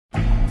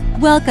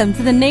Welcome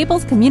to the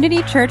Naples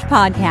Community Church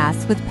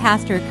Podcast with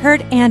Pastor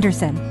Kurt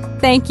Anderson.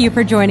 Thank you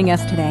for joining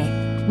us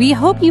today. We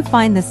hope you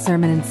find this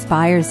sermon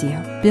inspires you,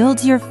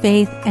 builds your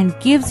faith, and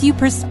gives you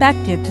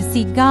perspective to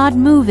see God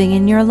moving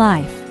in your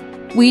life.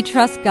 We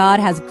trust God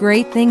has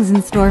great things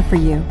in store for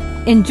you.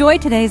 Enjoy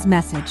today's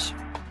message.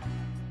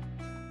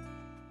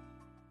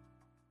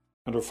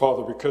 And our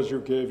Father, because you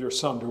gave your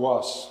Son to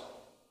us,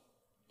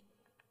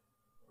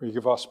 we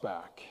give us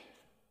back.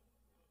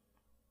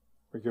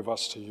 We give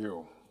us to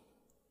you.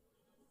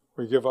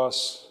 We give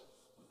us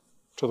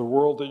to the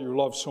world that you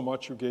love so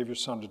much you gave your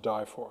Son to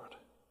die for it.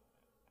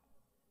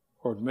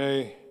 Lord,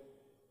 may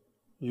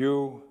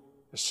you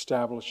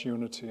establish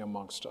unity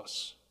amongst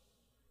us.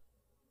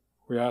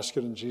 We ask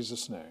it in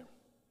Jesus' name.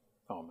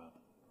 Amen.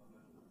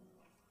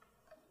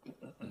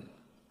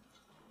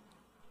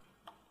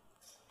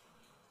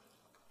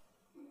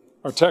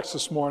 Our text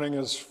this morning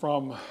is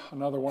from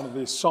another one of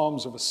these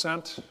Psalms of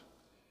Ascent,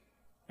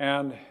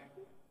 and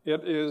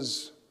it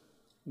is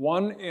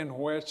one in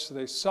which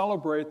they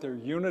celebrate their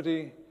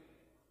unity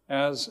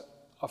as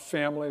a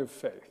family of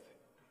faith.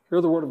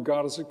 Hear the word of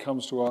God as it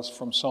comes to us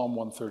from Psalm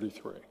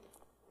 133.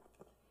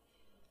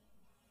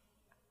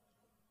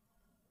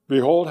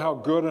 Behold how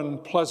good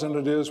and pleasant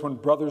it is when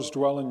brothers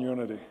dwell in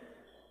unity.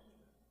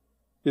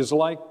 It is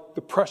like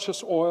the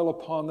precious oil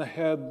upon the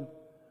head,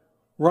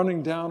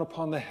 running down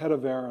upon the head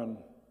of Aaron,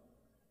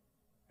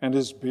 and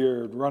his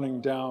beard running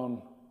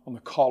down on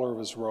the collar of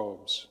his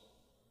robes.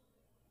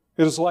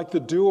 It is like the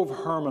dew of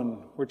Hermon,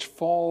 which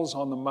falls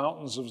on the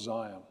mountains of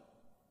Zion.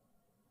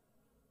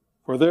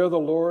 For there the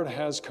Lord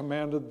has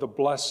commanded the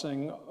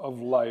blessing of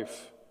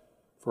life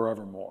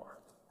forevermore.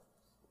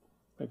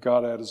 May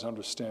God add his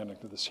understanding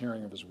to this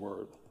hearing of his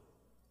word.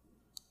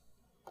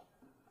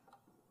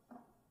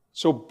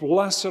 So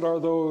blessed are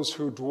those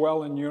who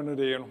dwell in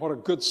unity, and what a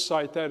good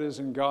sight that is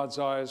in God's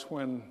eyes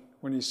when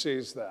he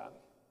sees that.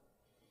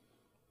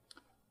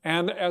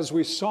 And as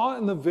we saw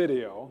in the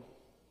video,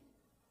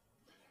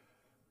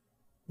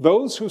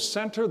 those who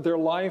centered their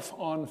life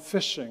on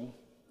fishing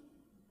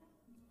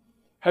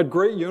had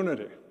great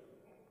unity.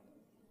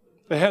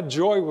 They had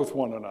joy with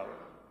one another.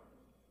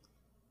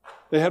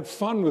 They had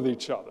fun with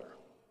each other.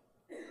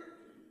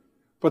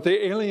 But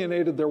they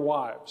alienated their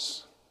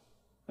wives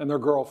and their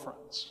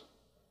girlfriends.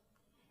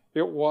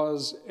 It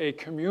was a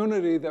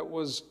community that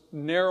was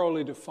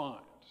narrowly defined,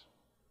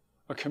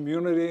 a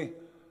community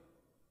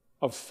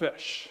of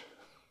fish.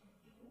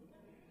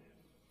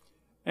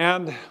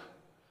 And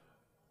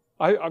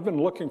I've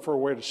been looking for a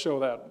way to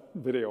show that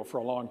video for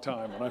a long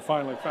time, and I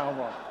finally found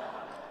one.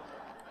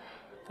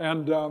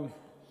 And,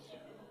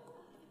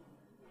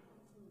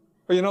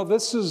 you know,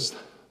 this is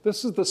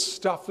the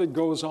stuff that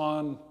goes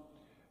on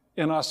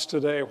in us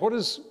today. What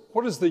is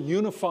the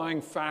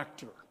unifying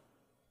factor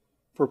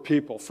for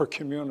people, for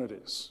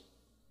communities?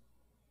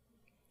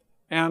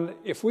 And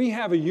if we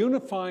have a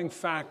unifying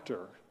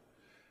factor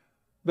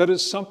that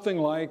is something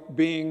like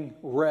being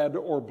red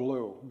or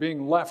blue,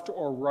 being left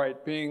or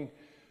right, being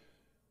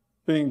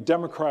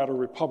Democrat or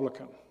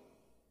Republican,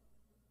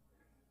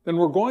 then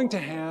we're going to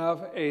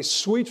have a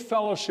sweet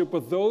fellowship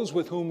with those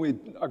with whom we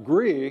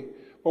agree,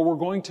 but we're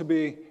going to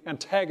be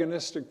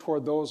antagonistic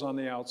toward those on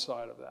the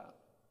outside of that.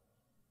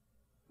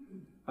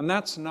 And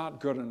that's not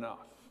good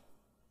enough.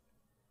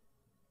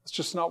 It's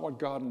just not what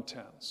God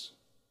intends.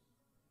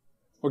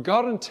 What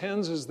God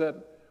intends is that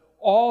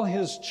all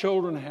his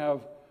children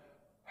have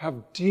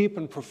deep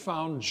and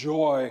profound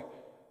joy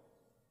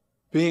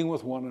being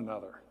with one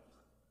another.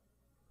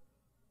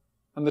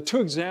 And the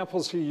two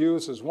examples he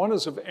uses, one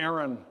is of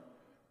Aaron,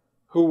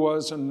 who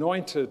was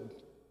anointed,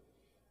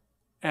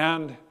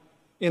 and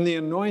in the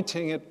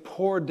anointing it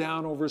poured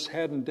down over his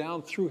head and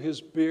down through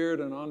his beard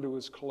and onto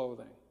his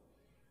clothing.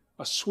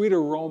 A sweet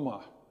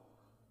aroma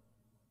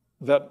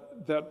that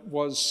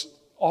was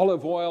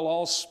olive oil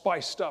all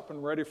spiced up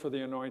and ready for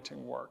the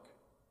anointing work.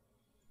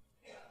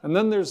 And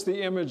then there's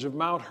the image of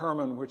Mount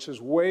Hermon, which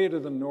is way to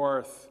the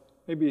north,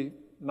 maybe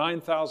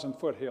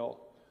 9,000-foot hill,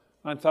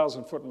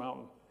 9,000-foot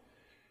mountain.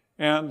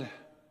 And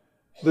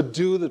the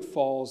dew that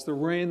falls, the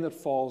rain that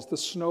falls, the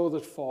snow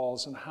that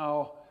falls, and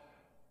how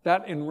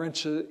that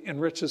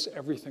enriches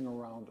everything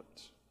around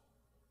it.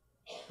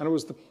 And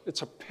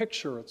it's a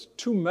picture, it's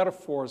two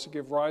metaphors that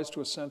give rise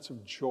to a sense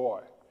of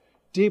joy,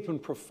 deep and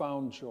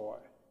profound joy.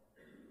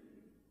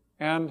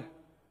 And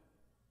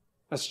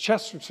as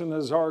Chesterton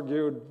has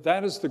argued,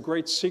 that is the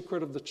great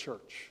secret of the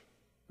church.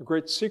 The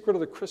great secret of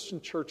the Christian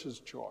church is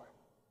joy.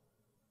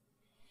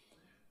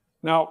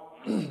 Now,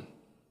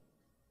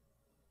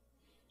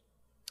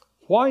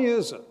 why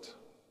is it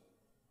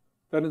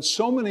that in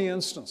so many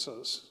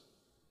instances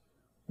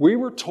we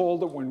were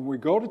told that when we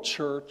go to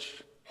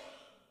church,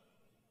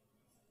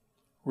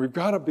 we've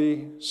got to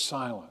be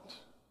silent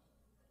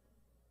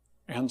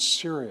and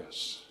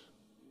serious?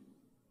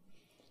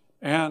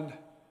 And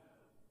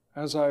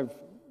as I've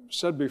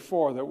said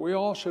before, that we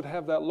all should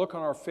have that look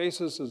on our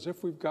faces as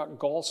if we've got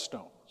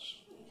gallstones.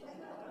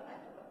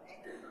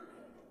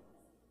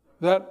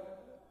 That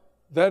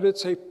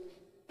it's a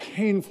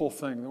painful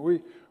thing,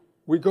 that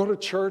we go to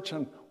church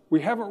and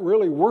we haven't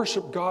really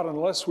worshiped God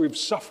unless we've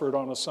suffered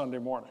on a Sunday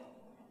morning.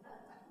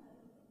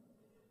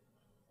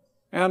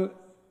 And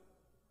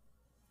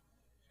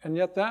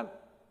yet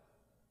that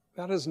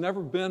has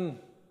never been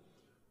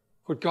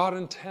what God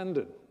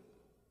intended.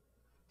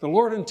 The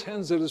Lord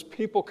intends that His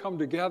people come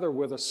together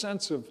with a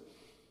sense of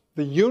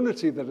the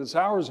unity that is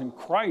ours in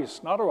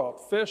Christ, not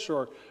about fish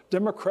or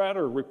Democrat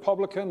or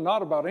Republican,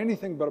 not about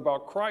anything but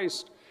about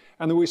Christ,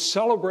 and that we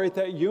celebrate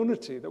that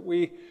unity, that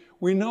we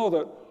know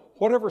that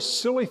whatever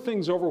silly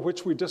things over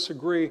which we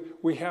disagree,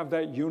 we have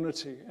that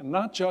unity, and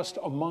not just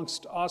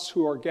amongst us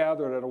who are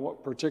gathered at a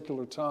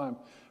particular time,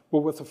 but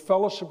with the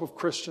fellowship of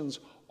Christians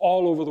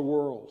all over the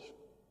world.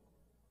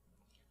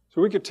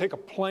 So we could take a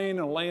plane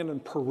and land in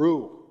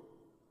Peru,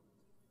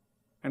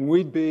 and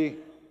we'd be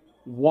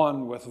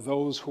one with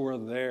those who are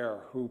there,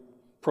 who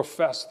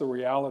profess the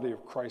reality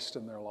of Christ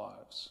in their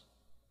lives.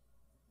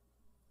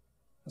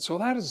 And so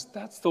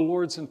that's the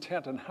Lord's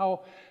intent, and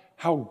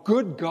how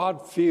good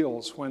God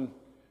feels when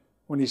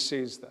He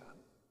sees that,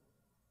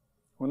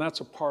 when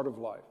that's a part of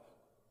life.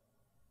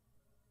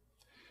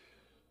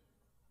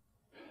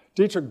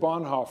 Dietrich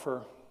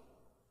Bonhoeffer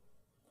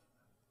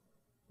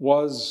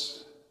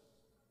was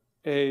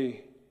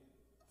a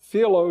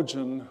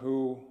theologian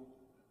who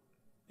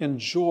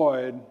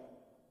enjoyed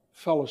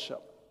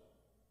fellowship.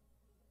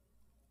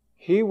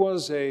 He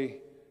was a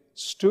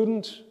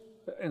student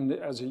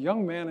as a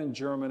young man in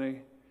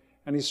Germany,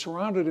 and he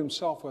surrounded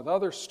himself with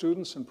other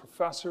students and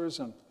professors,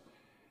 and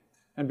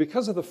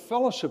because of the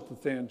fellowship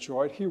that they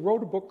enjoyed, he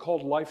wrote a book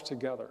called Life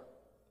Together.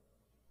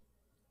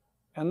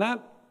 And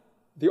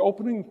the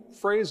opening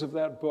phrase of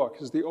that book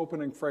is the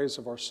opening phrase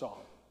of our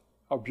song.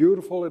 How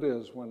beautiful it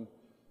is when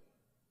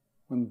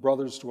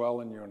brothers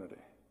dwell in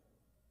unity.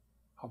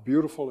 How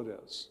beautiful it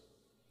is.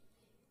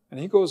 And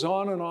he goes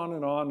on and on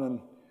and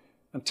on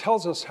and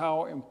tells us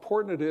how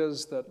important it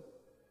is that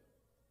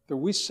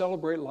we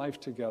celebrate life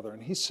together.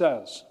 And he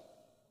says,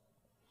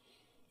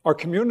 our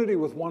community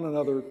with one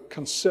another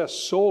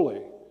consists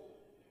solely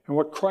in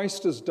what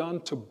Christ has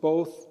done to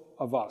both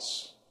of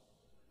us.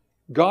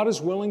 God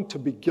is willing to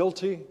be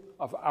guilty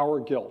of our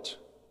guilt.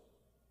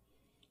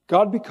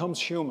 God becomes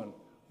human,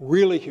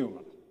 really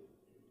human.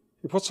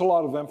 He puts a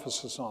lot of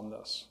emphasis on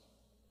this.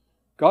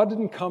 God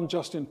didn't come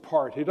just in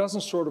part. He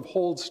doesn't sort of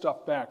hold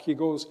stuff back. He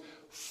goes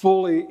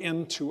fully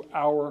into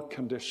our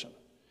condition.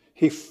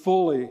 He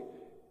fully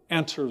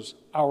enters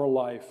our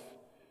life.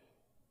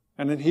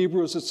 And in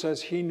Hebrews it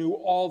says He knew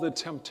all the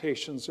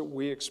temptations that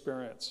we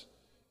experience.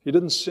 He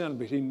didn't sin,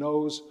 but He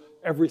knows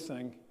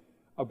everything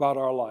about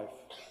our life.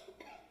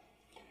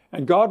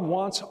 And God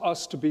wants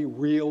us to be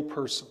real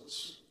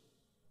persons.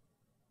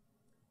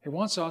 He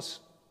wants us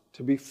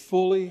to be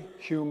fully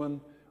human,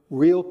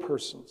 real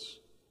persons.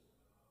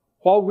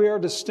 While we are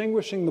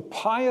distinguishing the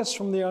pious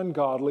from the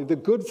ungodly, the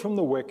good from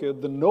the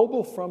wicked, the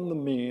noble from the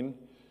mean,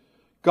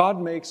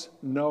 God makes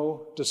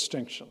no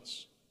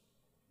distinctions.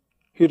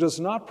 He does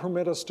not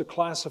permit us to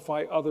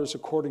classify others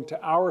according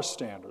to our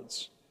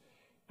standards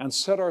and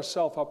set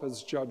ourselves up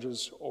as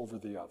judges over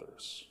the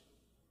others.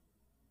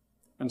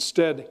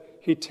 Instead,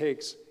 He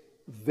takes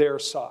their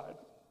side.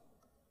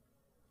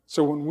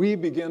 So when we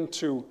begin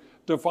to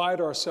divide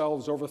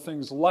ourselves over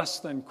things less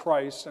than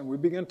Christ, and we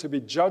begin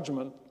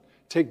to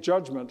take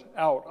judgment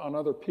out on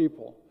other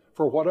people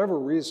for whatever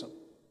reason,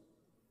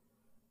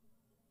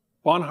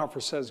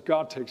 Bonhoeffer says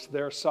God takes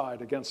their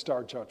side against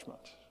our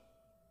judgment.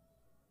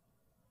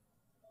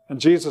 And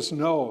Jesus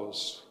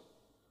knows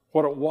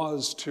what it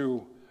was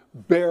to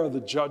bear the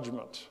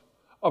judgment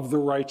of the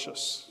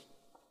righteous,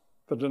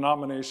 the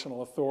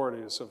denominational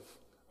authorities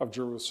of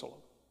Jerusalem.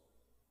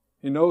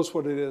 He knows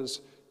what it is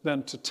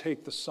then to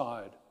take the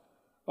side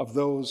of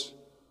those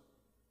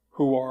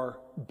who are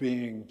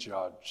being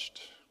judged.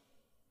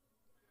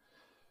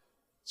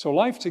 So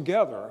life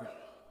together,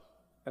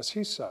 as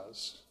he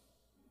says,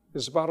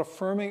 is about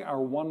affirming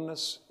our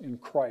oneness in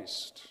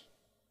Christ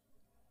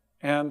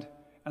and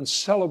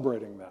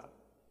celebrating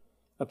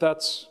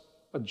that's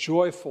a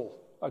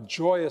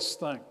joyous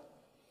thing,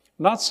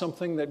 not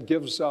something that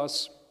gives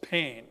us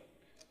pain,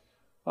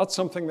 not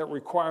something that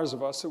requires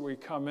of us that we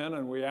come in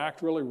and we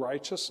act really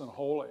righteous and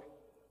holy,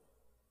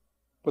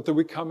 but that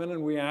we come in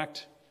and we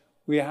act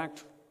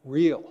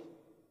real,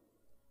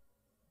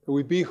 that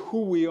we be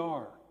who we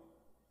are.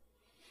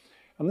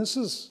 And this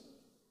is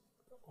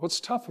what's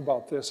tough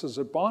about this, is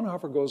that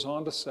Bonhoeffer goes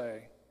on to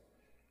say,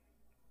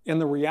 in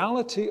the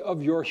reality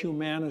of your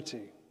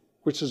humanity,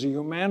 which is a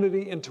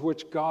humanity into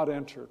which God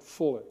entered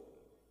fully,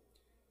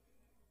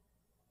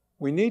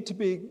 we need to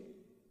be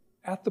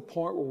at the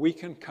point where we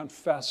can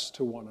confess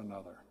to one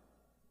another,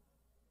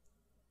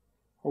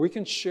 where we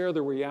can share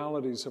the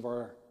realities of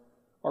our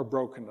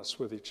brokenness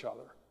with each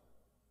other.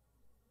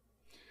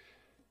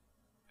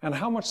 And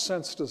how much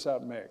sense does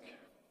that make?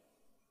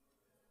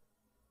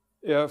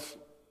 If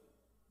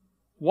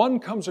one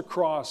comes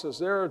across as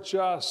they've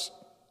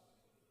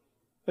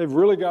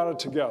really got it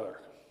together,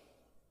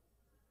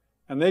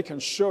 and they can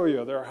show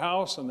you their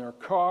house and their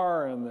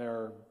car and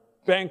their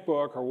bank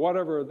book or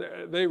whatever,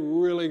 they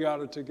really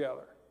got it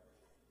together.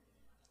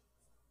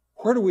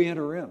 where do we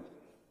enter in?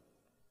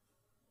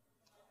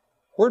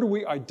 Where do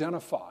we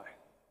identify?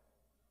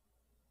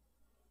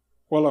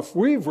 Well, if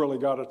we've really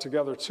got it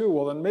together too,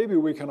 well, then maybe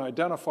we can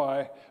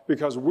identify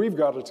because we've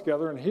got it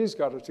together and he's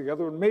got it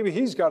together, and maybe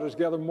he's got it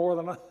together more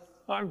than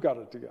I've got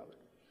it together.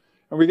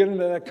 And we get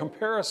into that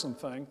comparison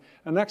thing,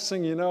 and next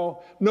thing you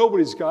know,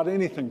 nobody's got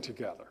anything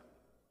together.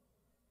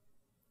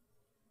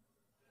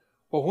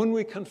 But when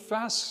we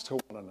confess to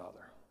one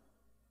another,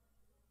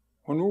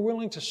 when we're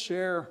willing to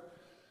share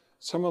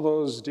some of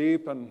those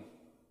deep and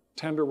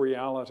tender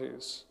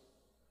realities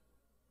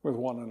with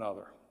one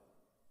another,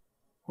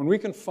 when we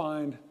can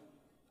find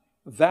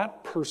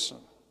that person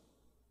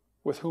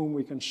with whom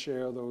we can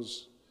share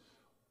those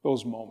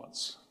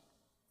moments,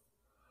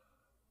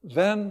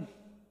 then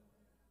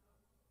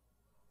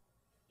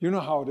you know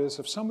how it is.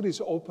 If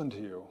somebody's open to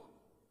you,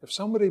 if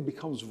somebody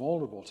becomes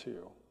vulnerable to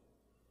you,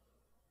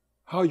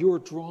 how you're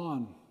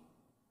drawn.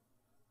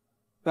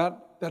 That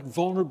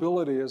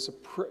vulnerability is a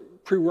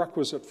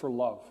prerequisite for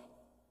love.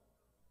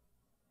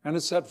 And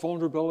it's that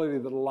vulnerability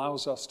that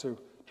allows us to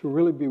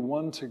really be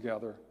one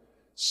together,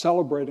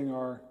 celebrating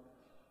our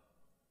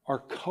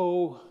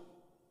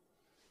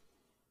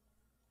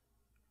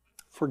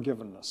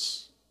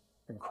co-forgiveness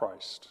in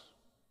Christ.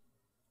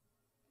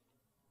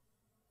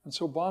 And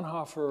so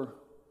Bonhoeffer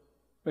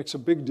makes a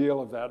big deal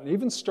of that and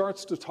even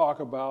starts to talk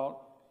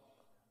about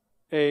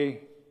a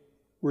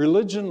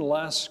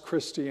religion-less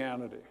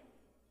Christianity.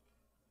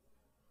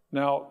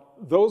 Now,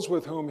 those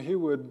with whom he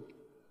would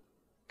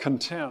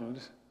contend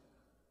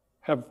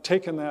have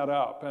taken that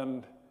up,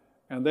 and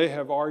they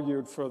have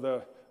argued for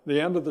the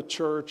end of the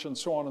church and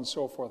so on and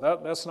so forth.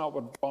 That's not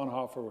what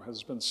Bonhoeffer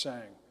has been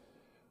saying.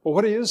 But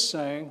what he is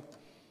saying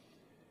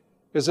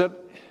is that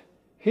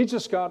he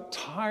just got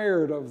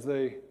tired of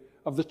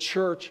the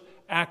church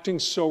acting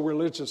so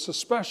religious,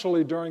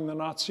 especially during the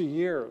Nazi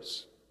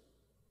years.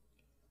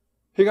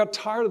 He got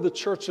tired of the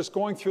church just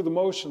going through the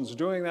motions,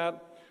 doing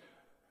that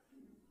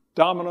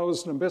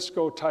Domino's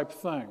Nabisco type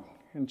thing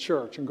in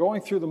church, and going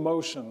through the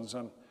motions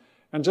and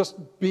just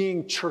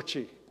being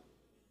churchy,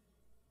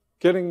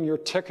 getting your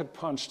ticket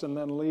punched and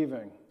then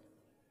leaving,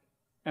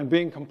 and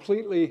being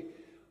completely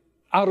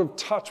out of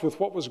touch with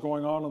what was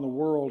going on in the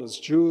world as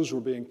Jews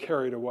were being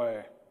carried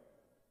away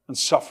and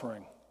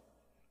suffering,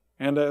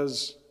 and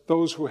as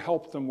those who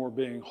helped them were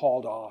being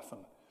hauled off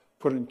and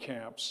put in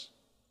camps.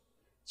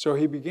 So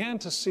he began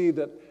to see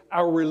that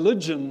our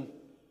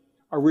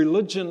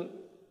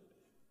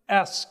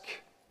religion-esque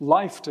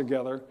life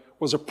together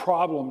was a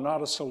problem,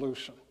 not a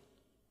solution.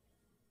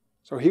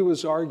 So he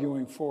was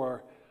arguing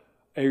for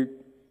a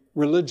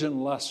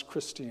religion-less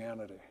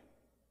Christianity.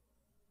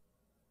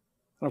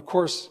 And of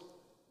course,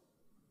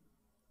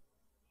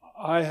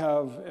 I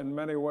have in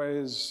many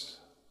ways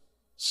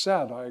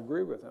said, I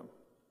agree with him,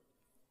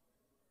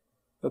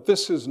 that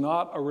this is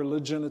not a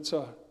religion, it's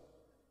a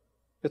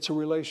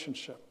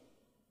relationship.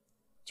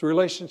 It's a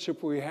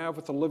relationship we have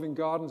with the living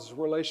God, and it's a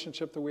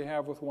relationship that we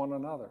have with one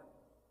another.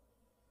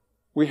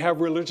 We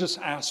have religious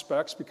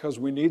aspects because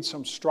we need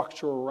some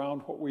structure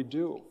around what we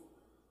do.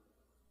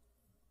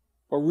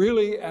 But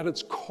really, at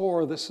its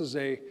core,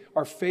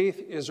 our faith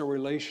is a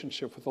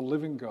relationship with the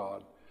living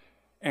God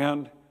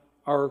and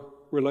our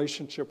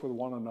relationship with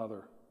one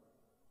another,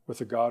 with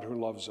the God who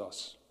loves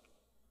us.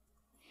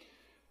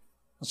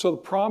 And so the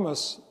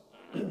promise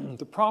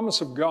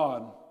of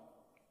God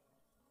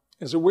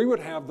is that we would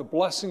have the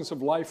blessings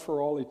of life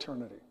for all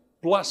eternity.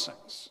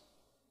 Blessings.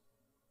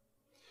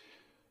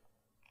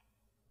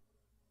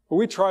 But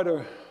we try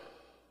to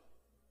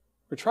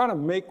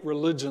make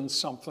religion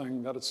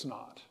something that it's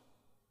not.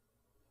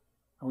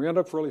 And we end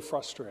up really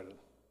frustrated.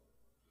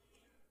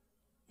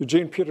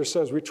 Eugene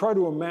Peterson says, we try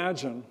to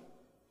imagine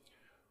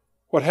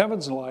what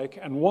heaven's like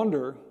and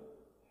wonder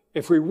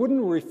if we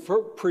wouldn't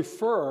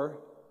prefer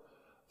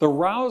the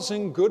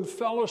rousing good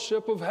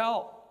fellowship of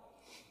hell.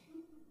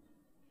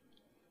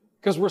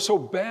 Because we're so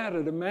bad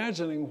at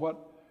imagining what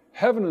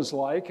heaven is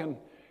like, and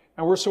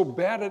we're so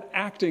bad at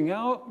acting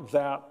out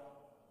that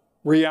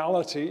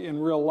reality in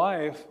real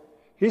life,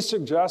 he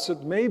suggests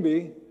that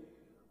maybe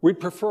we'd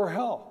prefer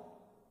hell.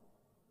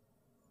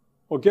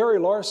 Well, Gary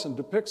Larson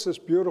depicts this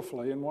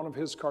beautifully in one of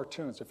his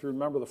cartoons. If you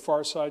remember the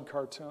Far Side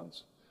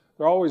cartoons,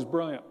 they're always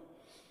brilliant.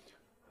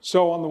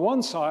 So on the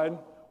one side,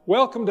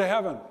 welcome to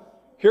heaven,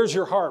 here's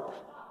your harp.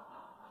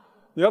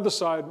 The other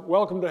side,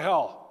 welcome to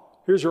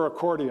hell, here's your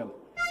accordion.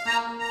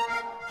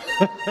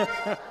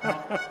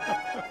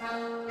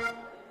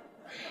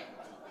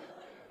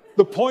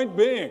 The point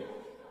being,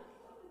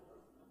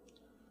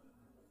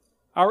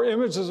 our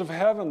images of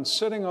heaven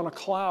sitting on a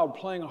cloud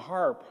playing a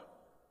harp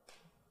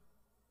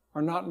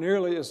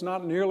is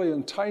not nearly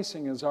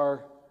enticing as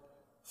our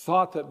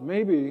thought that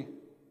maybe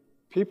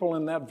people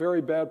in that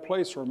very bad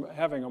place are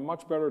having a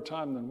much better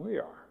time than we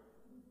are.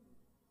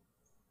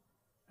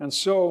 And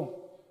so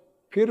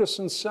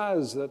Peterson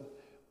says that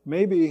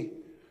maybe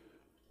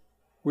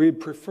we'd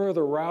prefer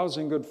the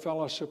rousing good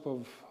fellowship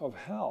of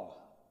hell.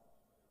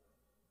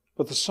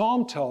 But the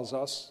psalm tells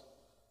us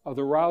of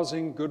the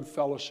rousing good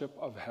fellowship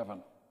of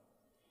heaven.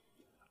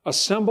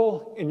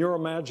 Assemble in your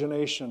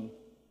imagination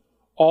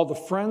all the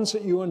friends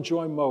that you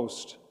enjoy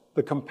most,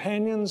 the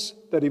companions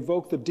that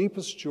evoke the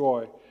deepest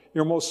joy,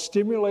 your most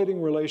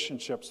stimulating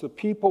relationships, the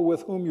people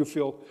with whom you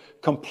feel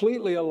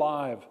completely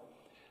alive.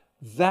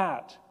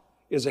 That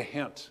is a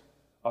hint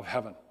of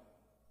heaven.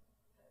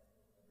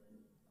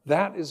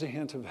 That is a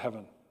hint of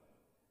heaven.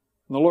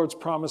 And the Lord's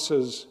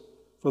promises,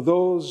 for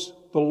those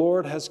the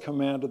Lord has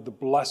commanded the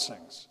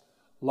blessings,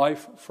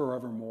 life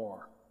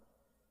forevermore.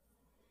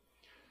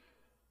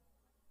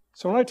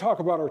 So when I talk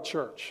about our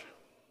church,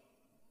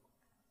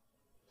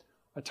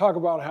 I talk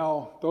about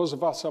how those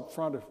of us up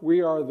front, if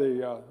we are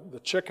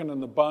the chicken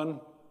and the bun,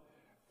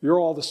 you're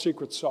all the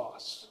secret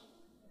sauce.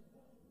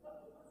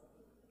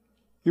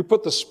 You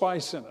put the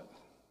spice in it.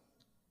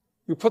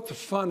 You put the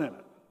fun in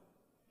it.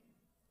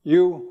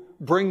 You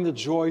bring the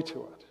joy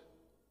to it.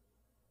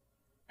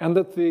 And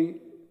that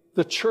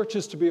the church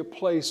is to be a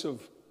place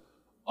of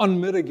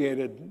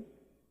unmitigated,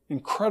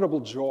 incredible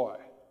joy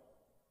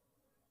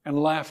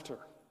and laughter.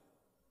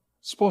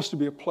 It's supposed to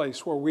be a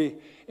place where we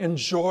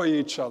enjoy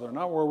each other,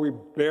 not where we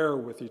bear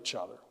with each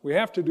other. We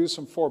have to do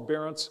some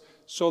forbearance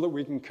so that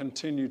we can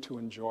continue to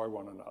enjoy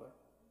one another.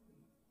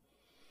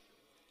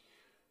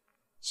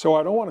 So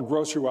I don't want to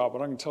gross you out,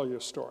 but I can tell you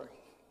a story.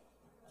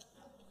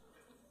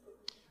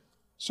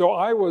 So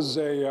I was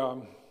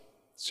a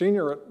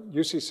senior at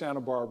UC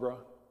Santa Barbara,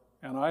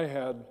 and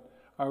I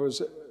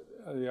was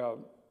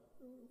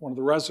one of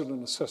the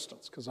resident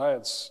assistants because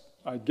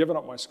I'd given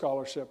up my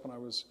scholarship and I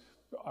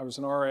was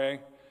an RA.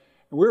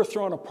 And we were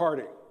throwing a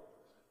party.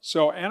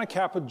 So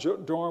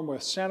Anacapa dorm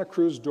with Santa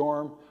Cruz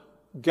dorm,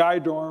 guy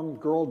dorm,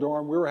 girl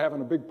dorm, we were having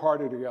a big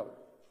party together.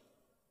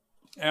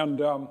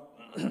 And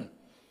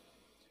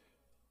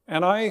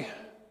and I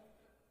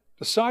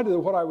decided that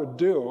what I would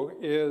do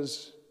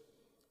is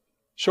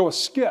show a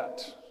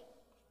skit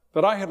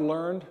that I had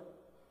learned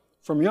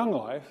from Young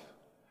Life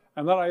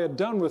and that I had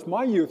done with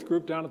my youth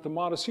group down at the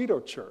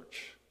Montecito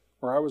Church,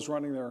 where I was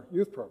running their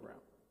youth program.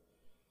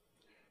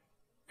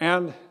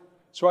 And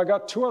so I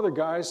got two other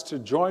guys to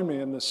join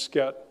me in this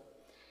skit.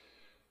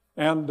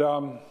 And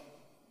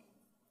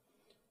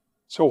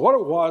so what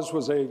it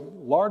was a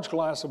large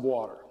glass of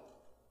water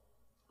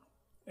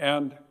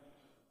and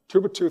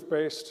tube of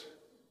toothpaste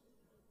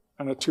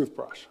and a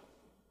toothbrush.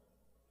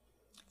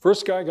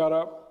 First guy got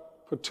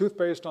up, put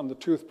toothpaste on the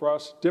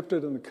toothbrush, dipped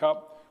it in the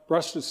cup,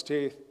 brushed his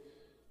teeth,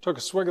 took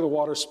a swig of the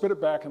water, spit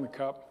it back in the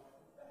cup,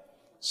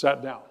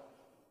 sat down.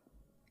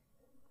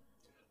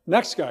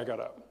 Next guy got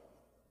up.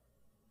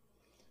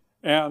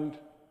 And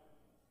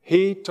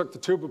he took the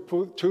tube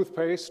of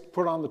toothpaste,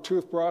 put on the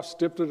toothbrush,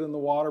 dipped it in the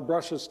water,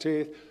 brushed his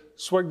teeth,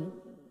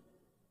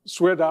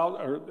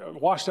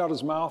 washed out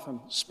his mouth, and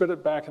spit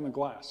it back in the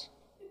glass.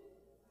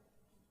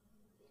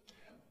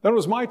 Then it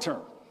was my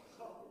turn.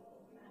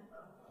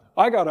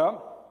 I got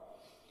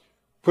up,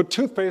 put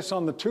toothpaste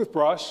on the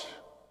toothbrush,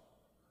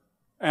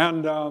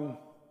 and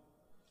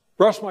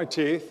brushed my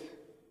teeth,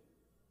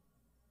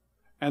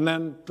 and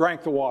then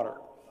drank the water.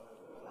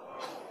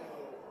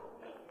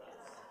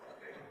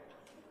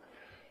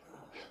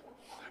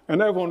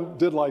 And everyone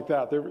did like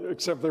that,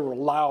 except they were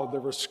loud, they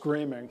were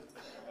screaming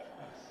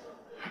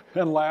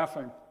and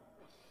laughing.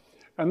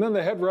 And then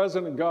the head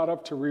resident got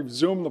up to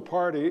resume the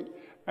party,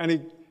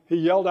 and he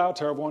yelled out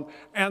to everyone,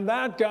 "And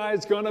that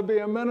guy's going to be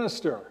a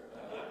minister."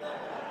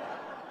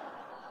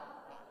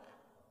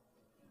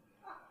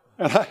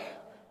 But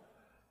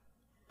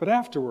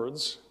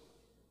afterwards,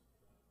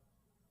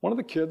 one of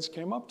the kids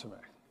came up to me.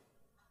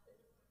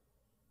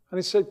 And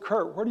he said,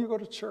 "Kurt, where do you go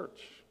to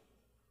church?"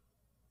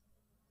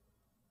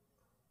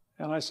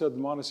 And I said, "The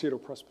Montecito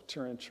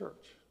Presbyterian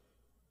Church."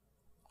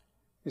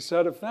 He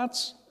said, "If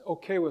that's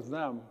okay with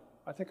them,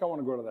 I think I want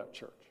to go to that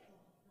church."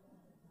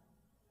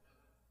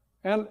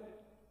 And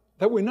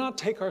that we not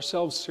take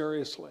ourselves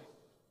seriously.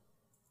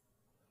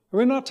 That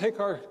we not take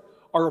our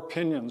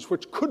opinions,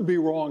 which could be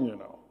wrong, you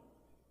know.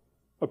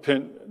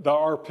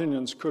 Our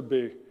opinions could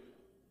be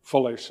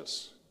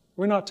fallacious.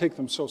 We not take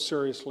them so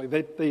seriously.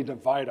 They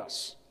divide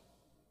us.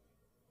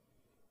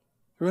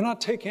 We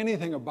not take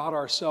anything about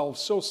ourselves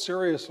so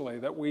seriously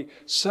that we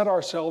set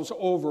ourselves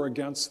over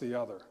against the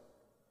other.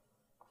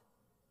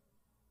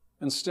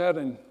 Instead,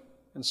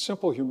 in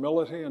simple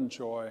humility and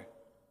joy,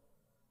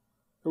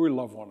 that we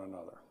love one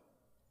another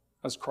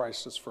as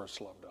Christ has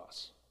first loved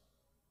us.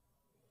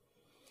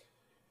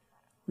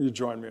 Will you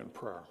join me in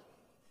prayer?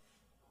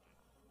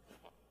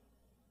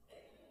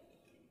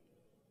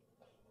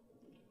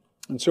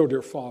 And so,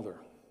 dear Father,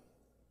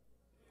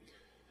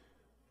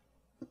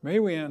 may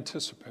we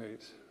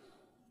anticipate,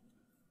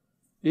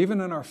 even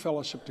in our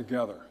fellowship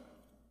together,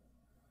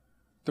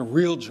 the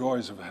real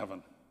joys of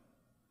heaven.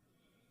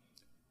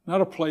 Not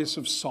a place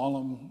of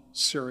solemn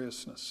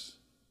seriousness,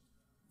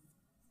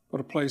 but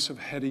a place of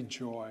heady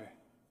joy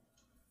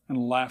and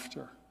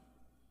laughter.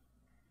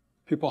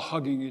 People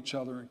hugging each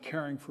other and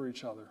caring for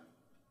each other.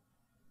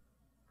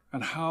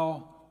 And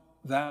how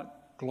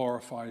that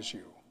glorifies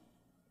you.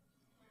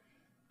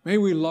 May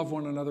we love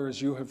one another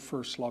as you have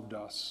first loved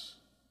us.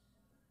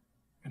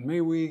 And may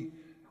we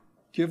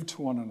give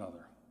to one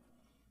another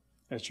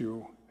as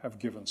you have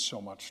given so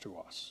much to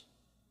us.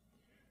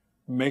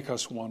 Make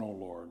us one, O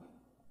Lord.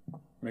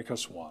 Make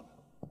us one.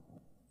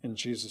 In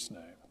Jesus'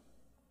 name,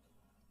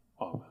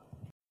 amen.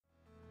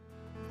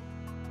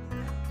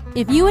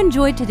 If you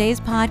enjoyed today's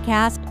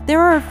podcast, there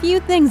are a few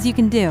things you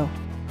can do.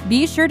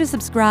 Be sure to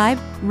subscribe,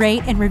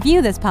 rate, and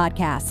review this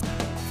podcast.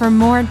 For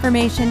more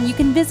information, you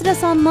can visit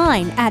us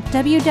online at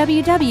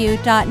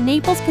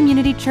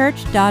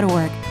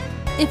www.naplescommunitychurch.org.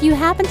 If you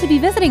happen to be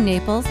visiting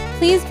Naples,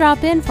 please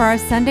drop in for our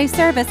Sunday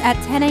service at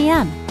 10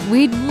 a.m.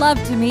 We'd love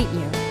to meet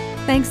you.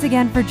 Thanks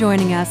again for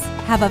joining us.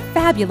 Have a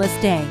fabulous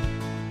day.